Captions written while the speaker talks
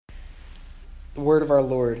The word of our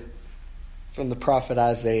Lord from the prophet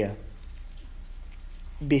Isaiah.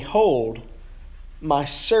 Behold, my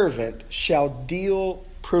servant shall deal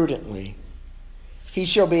prudently. He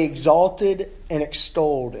shall be exalted and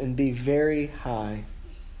extolled and be very high.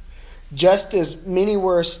 Just as many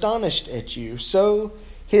were astonished at you, so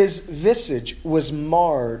his visage was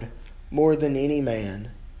marred more than any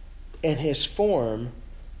man, and his form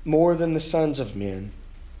more than the sons of men.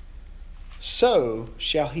 So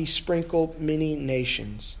shall he sprinkle many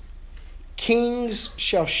nations. Kings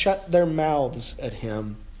shall shut their mouths at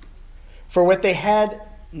him. For what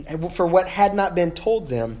had not been told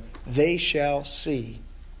them, they shall see.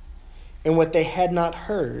 And what they had not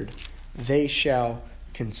heard, they shall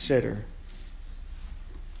consider.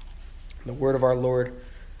 The word of our Lord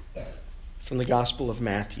from the Gospel of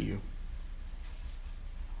Matthew.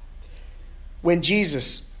 When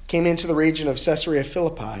Jesus came into the region of Caesarea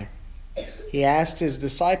Philippi, he asked his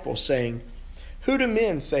disciples, saying, Who do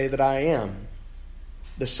men say that I am?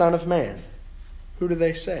 The Son of Man. Who do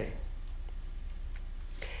they say?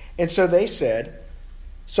 And so they said,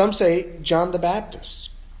 Some say John the Baptist,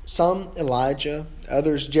 some Elijah,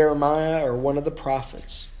 others Jeremiah or one of the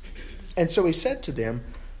prophets. And so he said to them,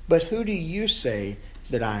 But who do you say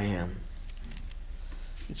that I am?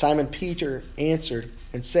 And Simon Peter answered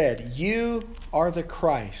and said, You are the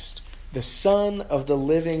Christ, the Son of the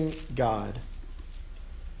living God.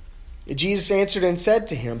 Jesus answered and said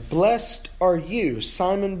to him, Blessed are you,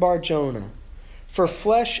 Simon Bar-Jonah, for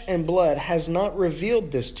flesh and blood has not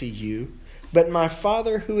revealed this to you, but my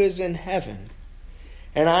Father who is in heaven.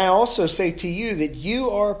 And I also say to you that you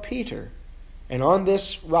are Peter, and on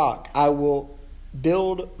this rock I will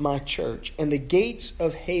build my church, and the gates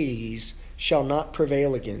of Hades shall not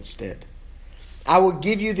prevail against it. I will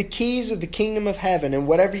give you the keys of the kingdom of heaven, and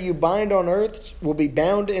whatever you bind on earth will be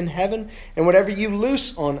bound in heaven, and whatever you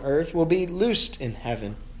loose on earth will be loosed in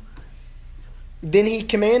heaven. Then he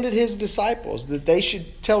commanded his disciples that they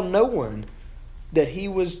should tell no one that he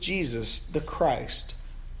was Jesus the Christ.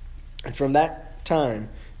 And from that time,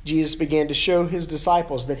 Jesus began to show his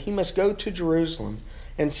disciples that he must go to Jerusalem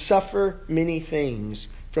and suffer many things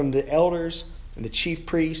from the elders and the chief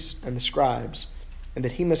priests and the scribes, and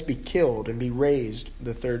that he must be killed and be raised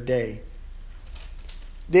the third day.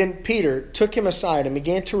 Then Peter took him aside and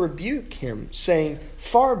began to rebuke him, saying,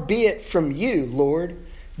 Far be it from you, Lord,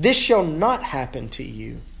 this shall not happen to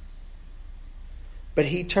you. But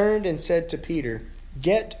he turned and said to Peter,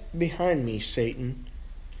 Get behind me, Satan,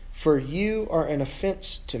 for you are an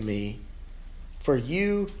offense to me, for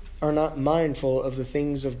you are not mindful of the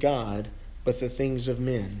things of God, but the things of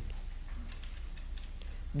men.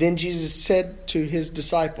 Then Jesus said to his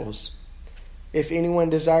disciples, If anyone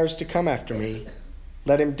desires to come after me,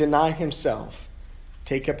 let him deny himself,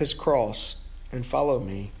 take up his cross, and follow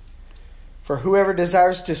me. For whoever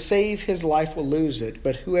desires to save his life will lose it,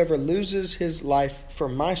 but whoever loses his life for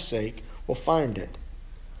my sake will find it.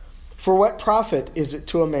 For what profit is it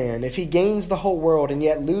to a man if he gains the whole world and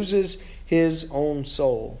yet loses his own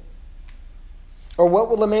soul? Or what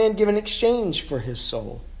will a man give in exchange for his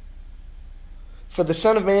soul? For the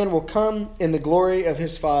Son of Man will come in the glory of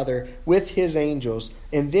his Father with his angels,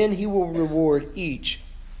 and then he will reward each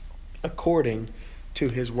according to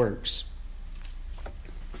his works.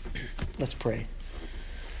 Let's pray.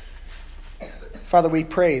 Father, we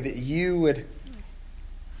pray that you would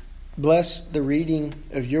bless the reading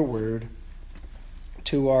of your word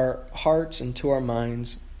to our hearts and to our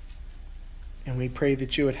minds. And we pray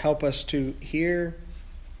that you would help us to hear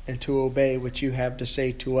and to obey what you have to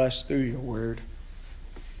say to us through your word.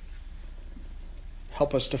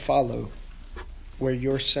 Help us to follow where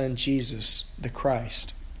your Son, Jesus, the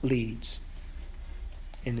Christ, leads.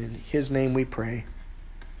 And in his name we pray.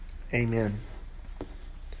 Amen.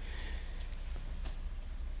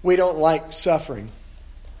 We don't like suffering.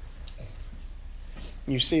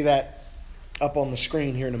 You see that up on the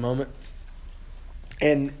screen here in a moment.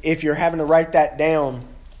 And if you're having to write that down,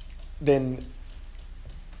 then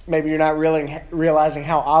maybe you're not really realizing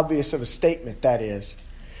how obvious of a statement that is.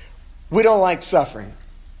 We don't like suffering.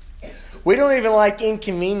 We don't even like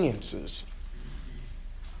inconveniences.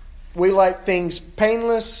 We like things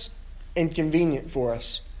painless and convenient for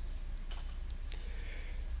us.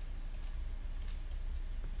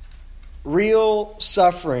 Real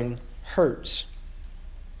suffering hurts.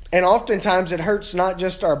 And oftentimes it hurts not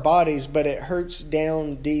just our bodies, but it hurts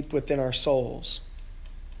down deep within our souls.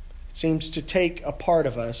 It seems to take a part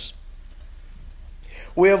of us.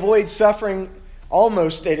 We avoid suffering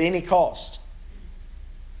almost at any cost.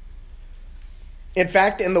 In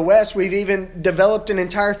fact, in the West, we've even developed an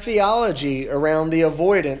entire theology around the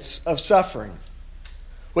avoidance of suffering.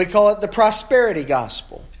 We call it the prosperity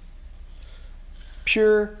gospel.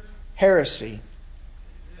 Pure heresy.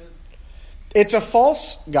 It's a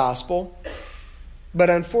false gospel, but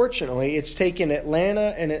unfortunately, it's taken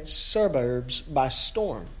Atlanta and its suburbs by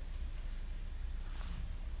storm.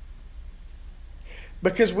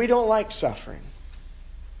 Because we don't like suffering.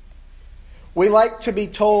 We like to be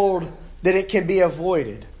told that it can be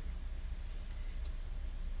avoided.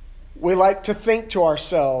 We like to think to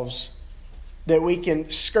ourselves that we can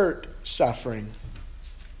skirt suffering.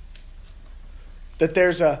 That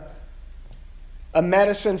there's a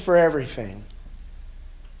medicine for everything.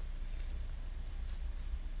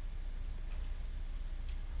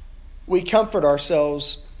 We comfort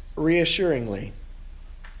ourselves reassuringly.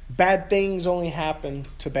 Bad things only happen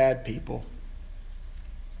to bad people.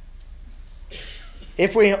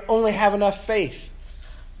 If we only have enough faith,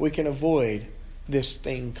 we can avoid this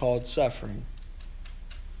thing called suffering.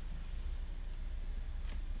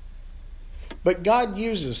 But God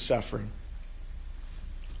uses suffering.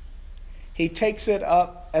 He takes it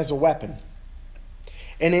up as a weapon.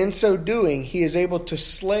 And in so doing, He is able to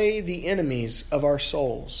slay the enemies of our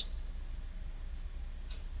souls.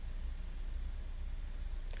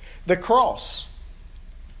 The cross,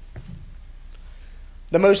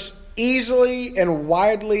 the most easily and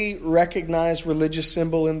widely recognized religious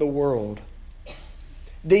symbol in the world,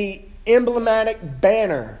 the emblematic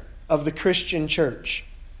banner of the Christian church.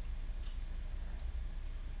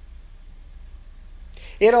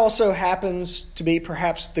 It also happens to be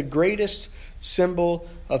perhaps the greatest symbol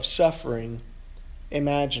of suffering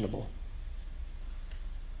imaginable.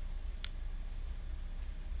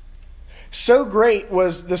 So great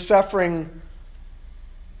was the suffering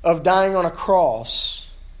of dying on a cross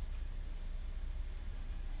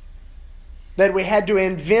that we had to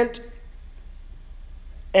invent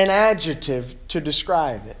an adjective to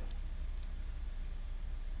describe it.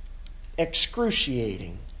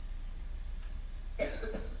 Excruciating.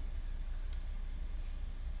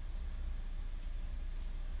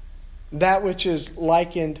 That which is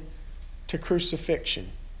likened to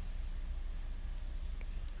crucifixion.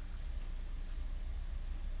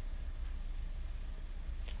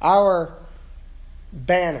 Our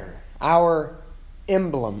banner, our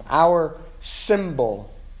emblem, our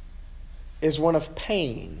symbol is one of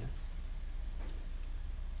pain,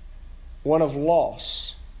 one of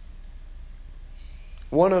loss,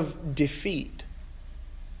 one of defeat,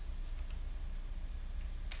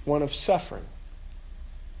 one of suffering.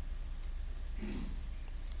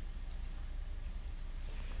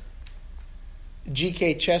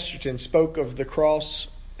 G.K. Chesterton spoke of the cross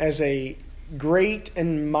as a great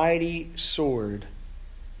and mighty sword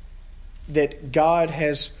that God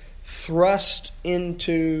has thrust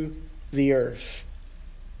into the earth,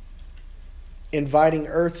 inviting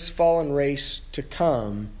earth's fallen race to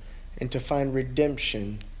come and to find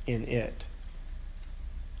redemption in it.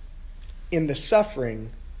 In the suffering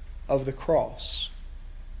of the cross.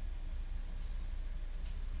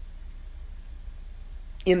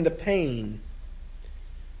 In the pain,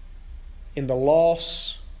 in the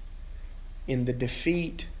loss, in the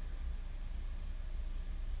defeat,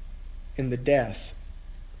 in the death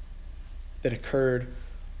that occurred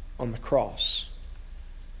on the cross.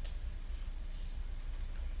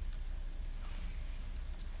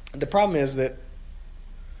 The problem is that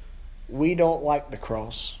we don't like the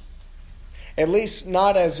cross, at least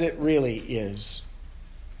not as it really is.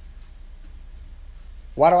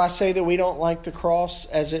 Why do I say that we don't like the cross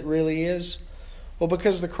as it really is? Well,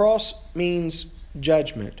 because the cross means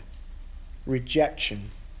judgment,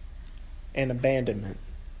 rejection, and abandonment.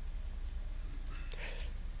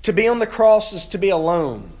 To be on the cross is to be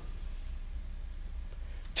alone,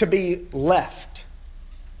 to be left,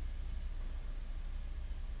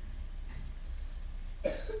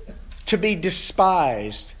 to be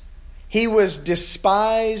despised. He was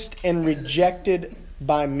despised and rejected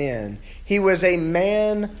by men. He was a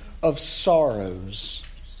man of sorrows.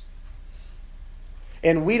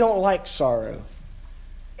 And we don't like sorrow.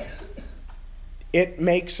 It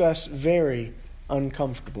makes us very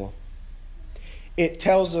uncomfortable. It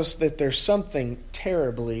tells us that there's something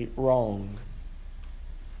terribly wrong.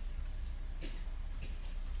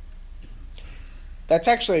 That's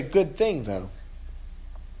actually a good thing, though.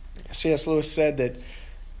 C.S. Lewis said that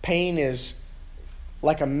pain is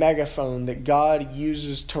like a megaphone that God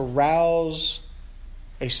uses to rouse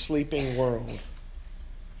a sleeping world.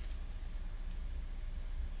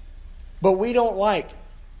 But we don't like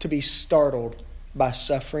to be startled by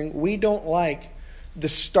suffering. We don't like the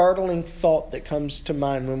startling thought that comes to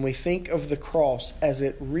mind when we think of the cross as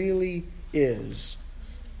it really is.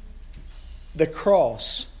 The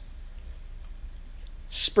cross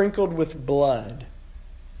sprinkled with blood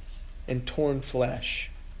and torn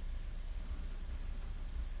flesh.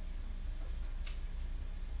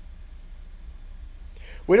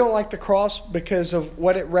 We don't like the cross because of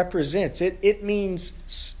what it represents. It means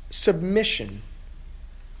submission.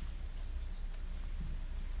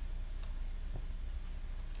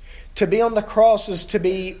 To be on the cross is to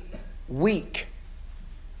be weak,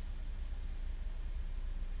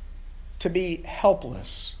 to be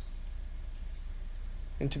helpless,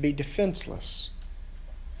 and to be defenseless.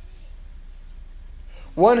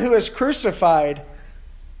 One who is crucified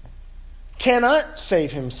cannot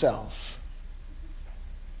save himself,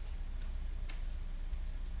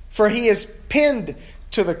 for he is pinned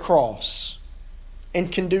to the cross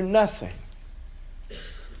and can do nothing.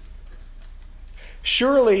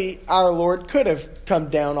 Surely our Lord could have come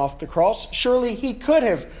down off the cross. Surely he could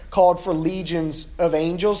have called for legions of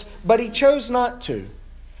angels, but he chose not to.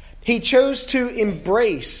 He chose to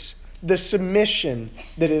embrace the submission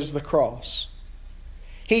that is the cross.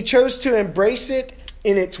 He chose to embrace it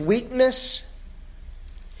in its weakness.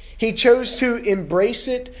 He chose to embrace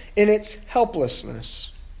it in its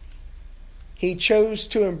helplessness. He chose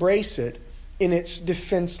to embrace it in its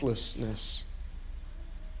defenselessness.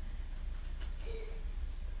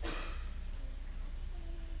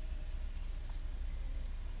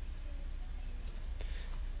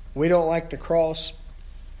 We don't like the cross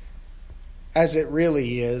as it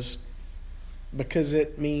really is because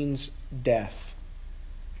it means death.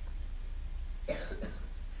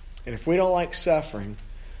 And if we don't like suffering,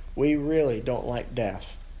 we really don't like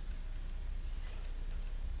death.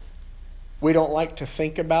 We don't like to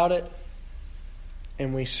think about it,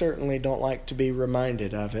 and we certainly don't like to be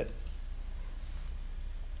reminded of it.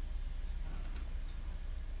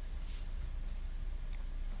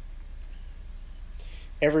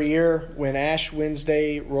 Every year when Ash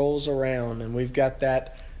Wednesday rolls around and we've got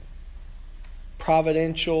that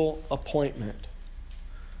providential appointment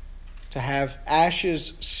to have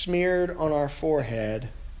ashes smeared on our forehead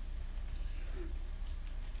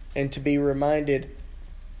and to be reminded,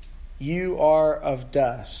 you are of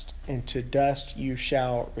dust, and to dust you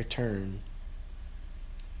shall return.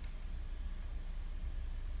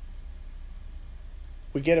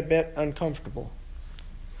 We get a bit uncomfortable.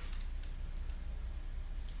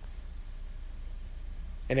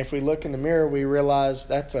 And if we look in the mirror, we realize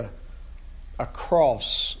that's a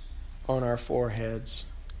cross on our foreheads.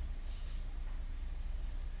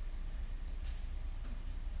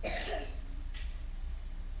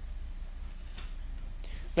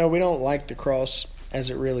 No, we don't like the cross as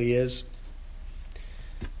it really is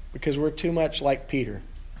because we're too much like Peter.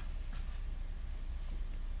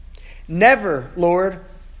 Never, Lord.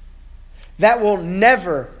 That will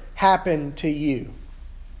never happen to you.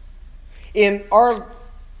 In our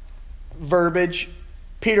verbiage,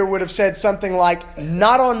 Peter would have said something like,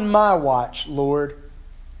 not on my watch, Lord.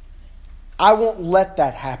 I won't let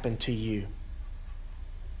that happen to you.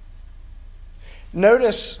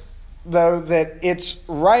 Notice, though, that it's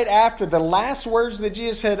right after the last words that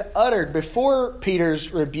Jesus had uttered before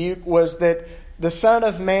Peter's rebuke was that the Son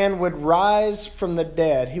of Man would rise from the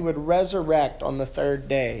dead. He would resurrect on the third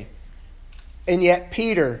day. And yet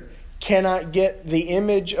Peter cannot get the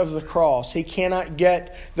image of the cross. He cannot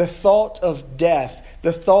get the thought of death,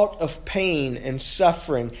 the thought of pain and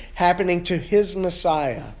suffering happening to his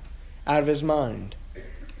Messiah out of his mind.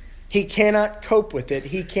 He cannot cope with it.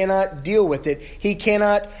 He cannot deal with it. He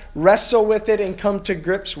cannot wrestle with it and come to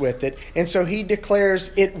grips with it. And so he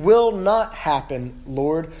declares, it will not happen,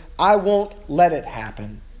 Lord. I won't let it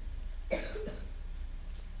happen.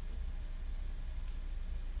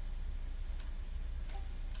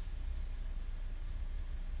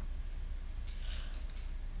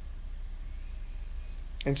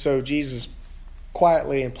 And so Jesus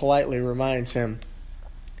quietly and politely reminds him,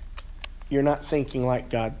 you're not thinking like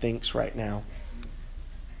God thinks right now.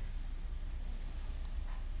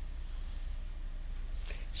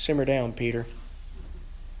 Simmer down, Peter.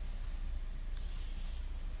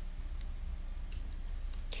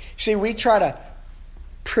 See, we try to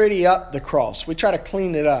pretty up the cross. We try to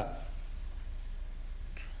clean it up.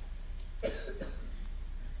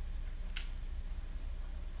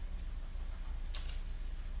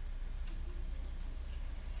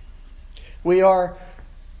 We are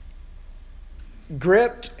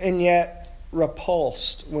gripped and yet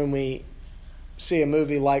repulsed when we see a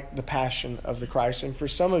movie like The Passion of the Christ. And for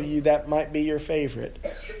some of you, that might be your favorite.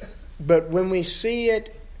 But when we see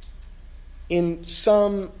it in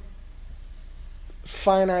some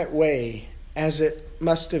finite way, as it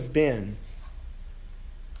must have been,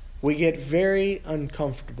 we get very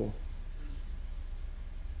uncomfortable.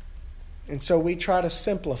 And so we try to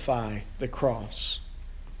simplify the cross.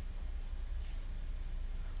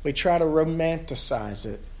 We try to romanticize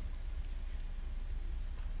it,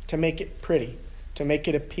 to make it pretty, to make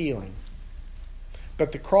it appealing.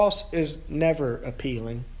 But the cross is never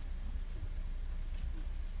appealing,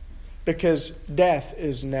 because death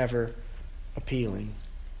is never appealing,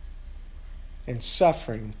 and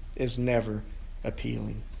suffering is never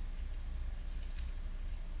appealing.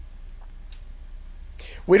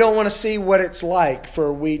 We don't want to see what it's like,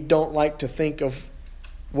 for we don't like to think of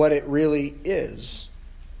what it really is.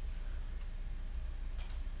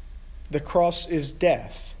 The cross is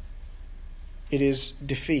death. It is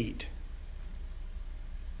defeat.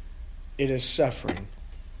 It is suffering.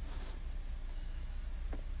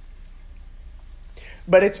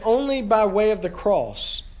 But it's only by way of the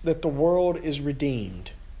cross that the world is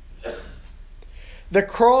redeemed. The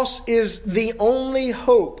cross is the only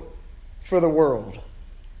hope for the world.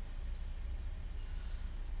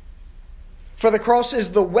 For the cross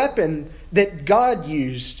is the weapon that God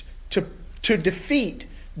used to defeat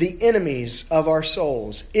the enemies of our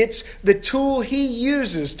souls. It's the tool He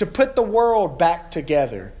uses to put the world back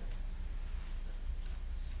together.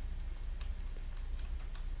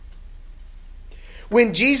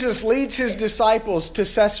 When Jesus leads His disciples to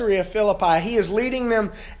Caesarea Philippi, He is leading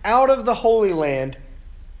them out of the Holy Land,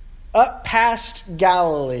 up past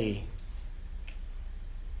Galilee,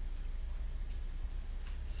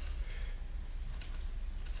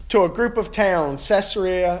 to a group of towns,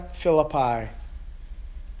 Caesarea Philippi,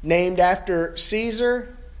 named after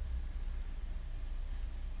Caesar,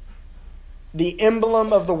 the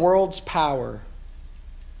emblem of the world's power,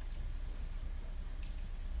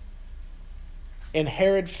 and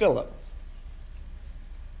Herod Philip.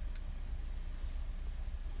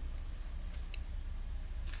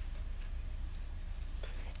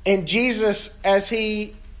 And Jesus, as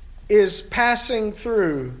He is passing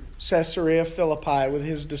through Caesarea Philippi with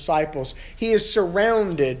His disciples, He is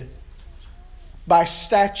surrounded by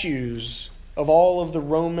statues of all of the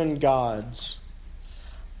Roman gods.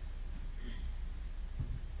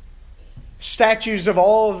 Statues of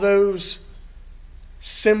all of those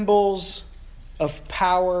symbols of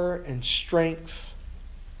power and strength.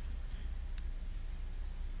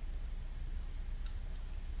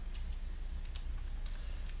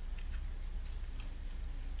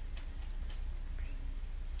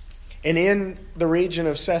 And in the region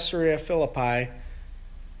of Caesarea Philippi,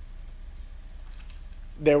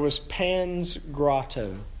 there was Pan's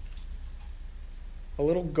Grotto, a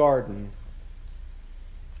little garden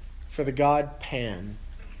for the god Pan.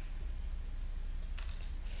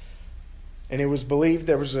 And it was believed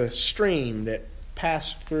there was a stream that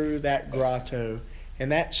passed through that grotto,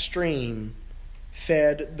 and that stream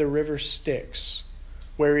fed the river Styx,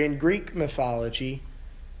 where in Greek mythology,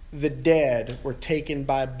 the dead were taken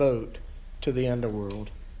by boat to the underworld.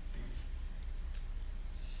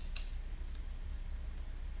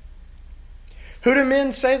 Who do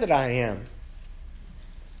men say that I am?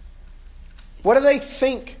 What do they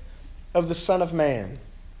think of the Son of Man?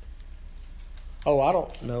 Oh, I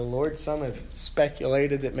don't know, Lord. Some have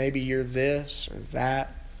speculated that maybe you're this or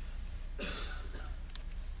that.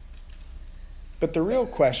 But the real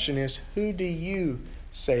question is, who do you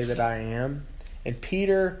say that I am? And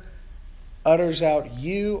Peter utters out,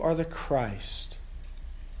 "You are the Christ,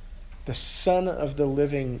 the Son of the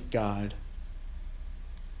living God."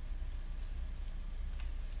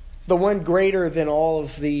 The one greater than all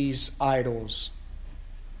of these idols.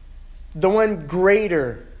 The one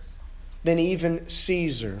greater than even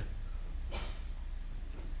Caesar.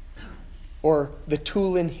 Or the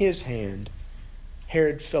tool in his hand,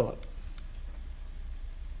 Herod Philip.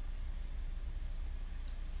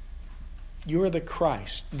 You are the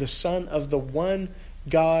Christ, the Son of the one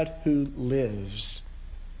God who lives.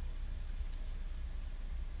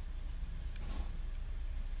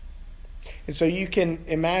 And so you can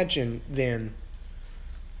imagine then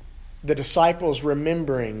the disciples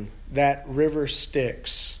remembering that river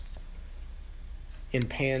Styx in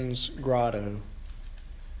Pan's Grotto,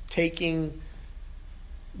 taking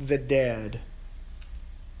the dead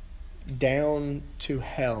down to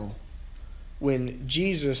hell, when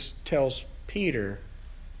Jesus tells Peter,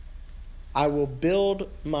 "I will build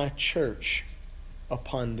my church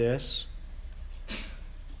upon this,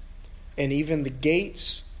 and even the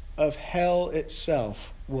gates of hell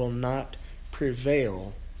itself will not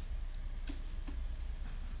prevail."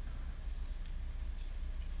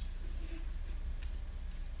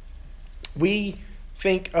 We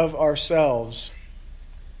think of ourselves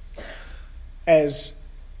as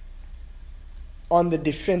on the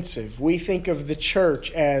defensive. We think of the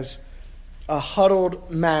church as a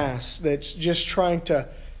huddled mass that's just trying to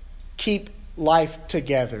keep life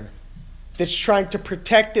together, that's trying to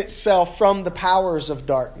protect itself from the powers of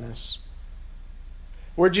darkness.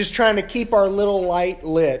 We're just trying to keep our little light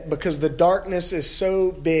lit because the darkness is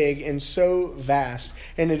so big and so vast,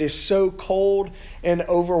 and it is so cold and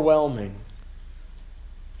overwhelming.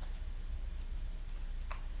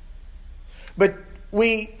 But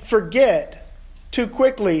we forget too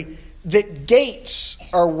quickly that gates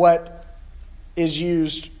are what is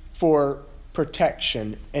used for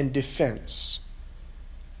protection and defense.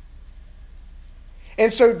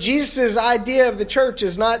 And so Jesus' idea of the church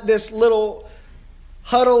is not this little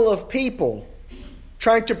huddle of people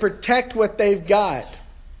trying to protect what they've got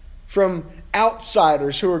from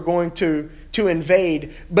outsiders who are going to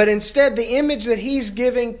invade. But instead, the image that he's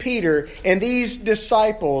giving Peter and these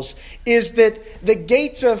disciples is that the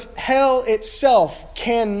gates of hell itself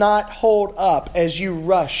cannot hold up as you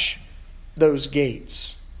rush those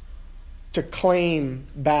gates to claim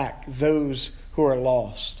back those who are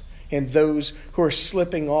lost and those who are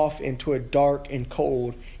slipping off into a dark and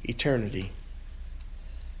cold eternity.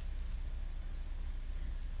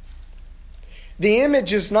 The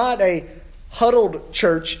image is not a huddled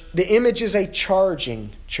church. The image is a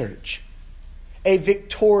charging church, a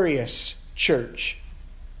victorious church.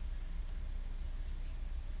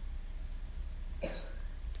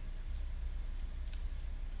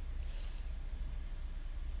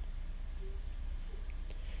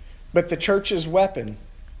 But the church's weapon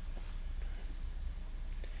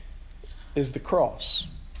is the cross.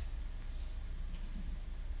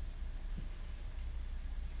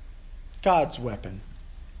 God's weapon.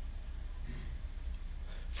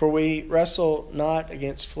 For we wrestle not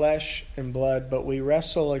against flesh and blood, but we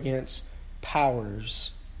wrestle against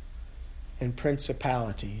powers and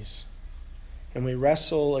principalities. And we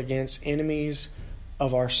wrestle against enemies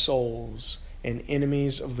of our souls and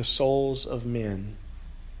enemies of the souls of men.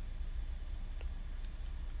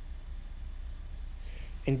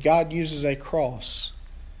 And God uses a cross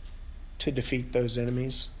to defeat those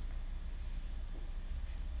enemies.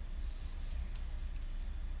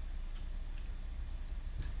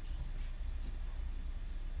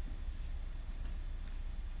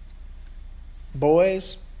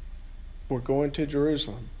 Boys, we're going to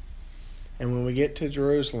Jerusalem. And when we get to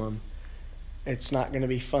Jerusalem, it's not going to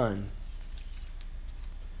be fun.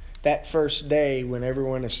 That first day when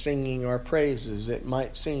everyone is singing our praises, it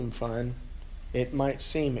might seem fun. It might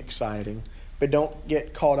seem exciting. But don't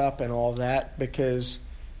get caught up in all that, because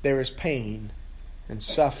there is pain and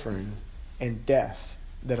suffering and death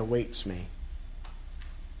that awaits me.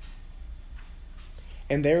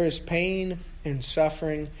 And there is pain and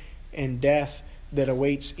suffering and death that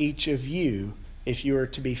awaits each of you if you are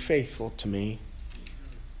to be faithful to me.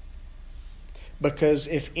 Because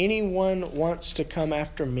if anyone wants to come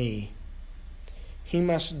after me, he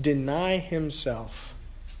must deny himself.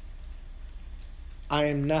 I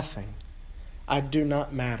am nothing. I do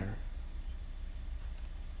not matter.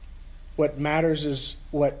 What matters is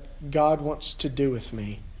what God wants to do with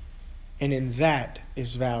me, and in that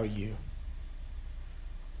is value.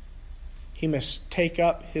 He must take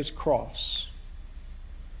up his cross.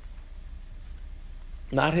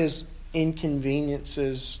 Not his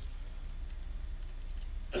inconveniences,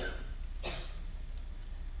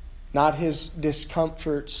 not his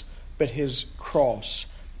discomforts, but his cross,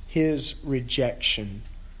 his rejection,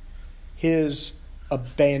 his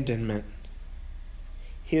abandonment,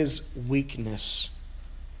 his weakness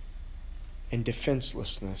and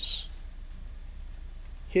defenselessness,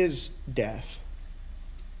 his death.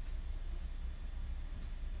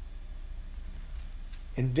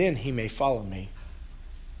 And then he may follow me.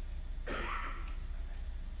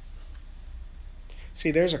 See,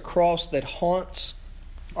 there's a cross that haunts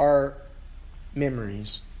our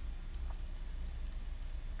memories.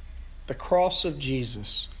 The cross of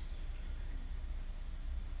Jesus.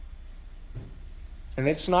 And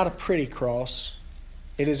it's not a pretty cross.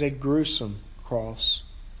 It is a gruesome cross.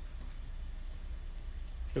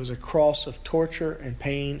 It was a cross of torture and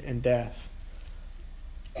pain and death.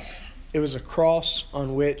 It was a cross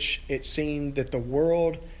on which it seemed that the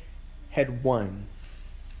world had won.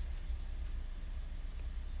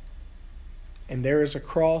 And there is a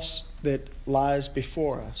cross that lies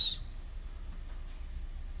before us.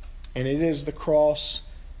 And it is the cross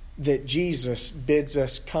that Jesus bids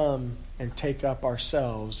us come and take up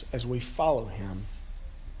ourselves as we follow him.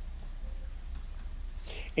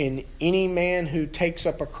 And any man who takes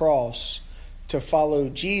up a cross to follow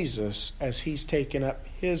Jesus as he's taken up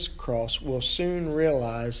his cross will soon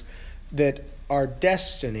realize that our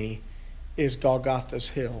destiny is Golgotha's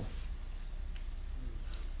hill.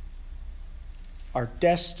 Our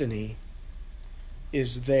destiny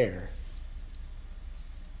is there.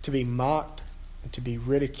 To be mocked, and to be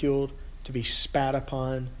ridiculed, to be spat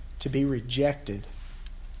upon, to be rejected.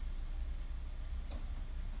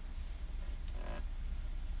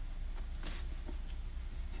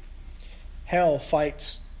 Hell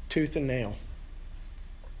fights tooth and nail.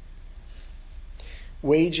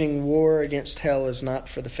 Waging war against hell is not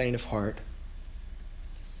for the faint of heart.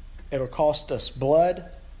 It'll cost us blood,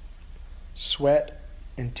 sweat,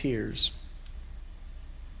 and tears.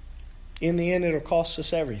 In the end, it'll cost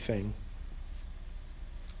us everything.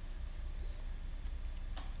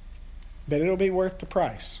 But it'll be worth the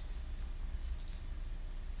price.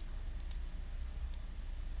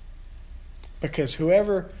 Because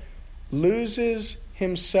whoever loses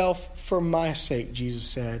himself for my sake, Jesus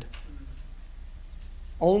said,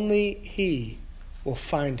 only he will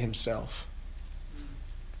find himself.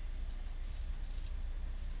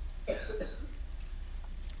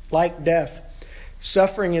 Like death,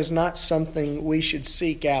 suffering is not something we should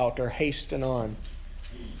seek out or hasten on.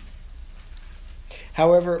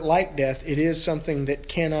 However, like death, it is something that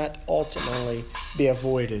cannot ultimately be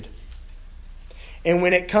avoided. And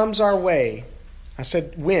when it comes our way, I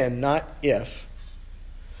said when, not if,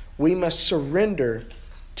 we must surrender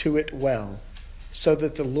to it well, so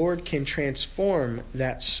that the Lord can transform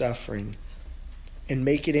that suffering and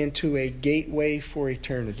make it into a gateway for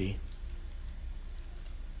eternity.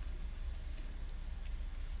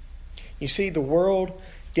 You see, the world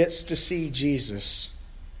gets to see Jesus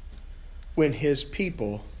when his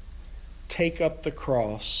people take up the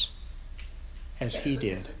cross as he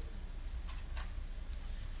did.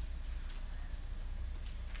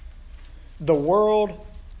 The world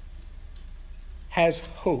has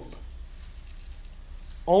hope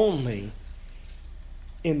only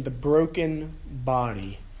in the broken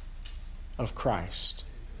body of Christ.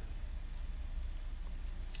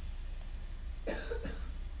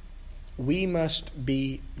 We must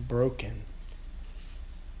be broken.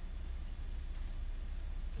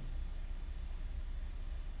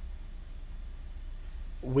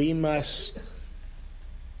 We must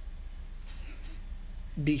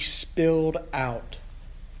be spilled out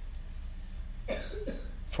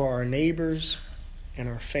for our neighbors and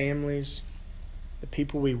our families, the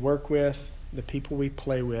people we work with, the people we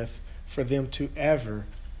play with, for them to ever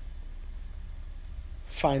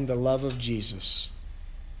find the love of Jesus.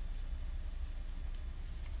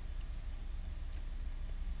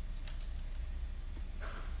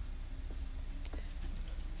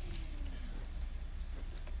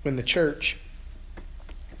 When the church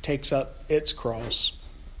takes up its cross,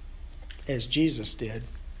 as Jesus did,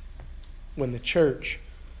 when the church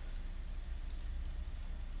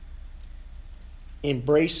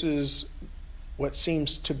embraces what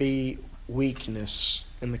seems to be weakness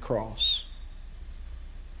in the cross,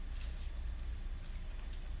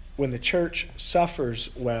 when the church suffers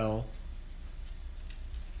well,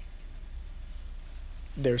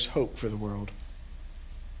 there's hope for the world.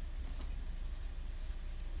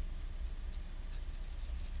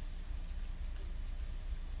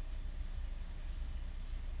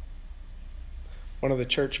 One of the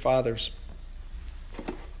church fathers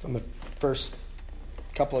from the first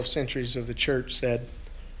couple of centuries of the church said,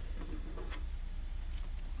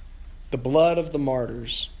 "The blood of the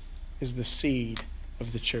martyrs is the seed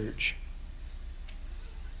of the church."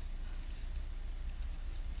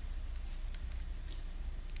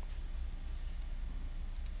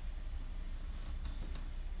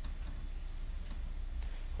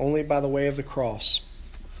 Only by the way of the cross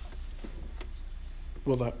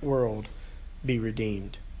will the world be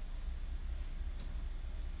redeemed.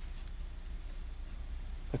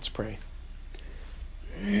 Let's pray.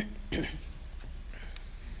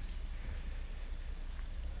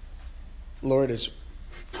 Lord, as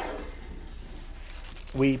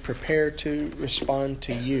we prepare to respond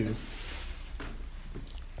to you,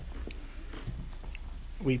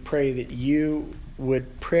 we pray that you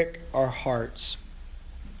would prick our hearts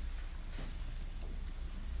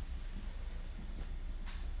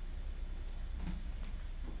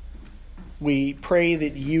We pray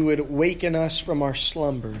that you would awaken us from our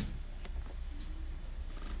slumber.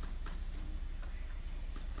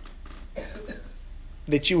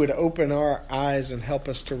 That you would open our eyes and help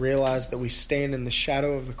us to realize that we stand in the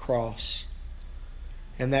shadow of the cross.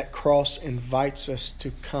 And that cross invites us to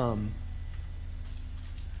come,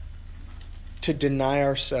 to deny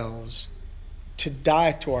ourselves, to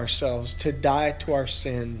die to ourselves, to die to our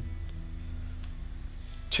sin,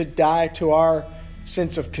 to die to our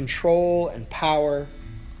sense of control and power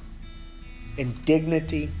and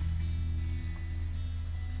dignity.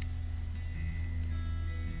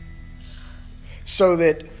 so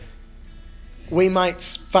that we might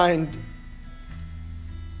find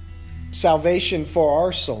salvation for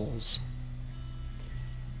our souls,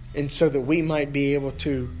 and so that we might be able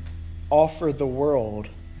to offer the world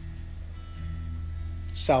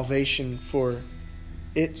salvation for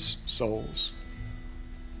its souls.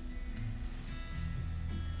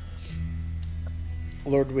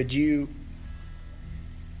 Lord, would you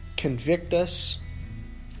convict us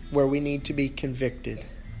where we need to be convicted?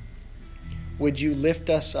 Would you lift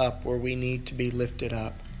us up where we need to be lifted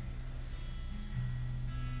up?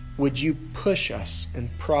 Would you push us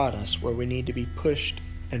and prod us where we need to be pushed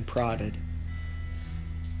and prodded?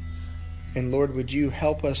 And Lord, would you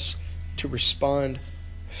help us to respond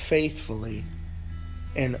faithfully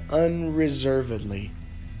and unreservedly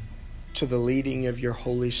to the leading of your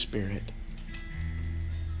Holy Spirit.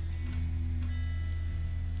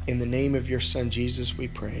 In the name of your Son, Jesus, we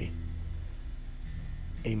pray.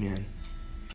 Amen.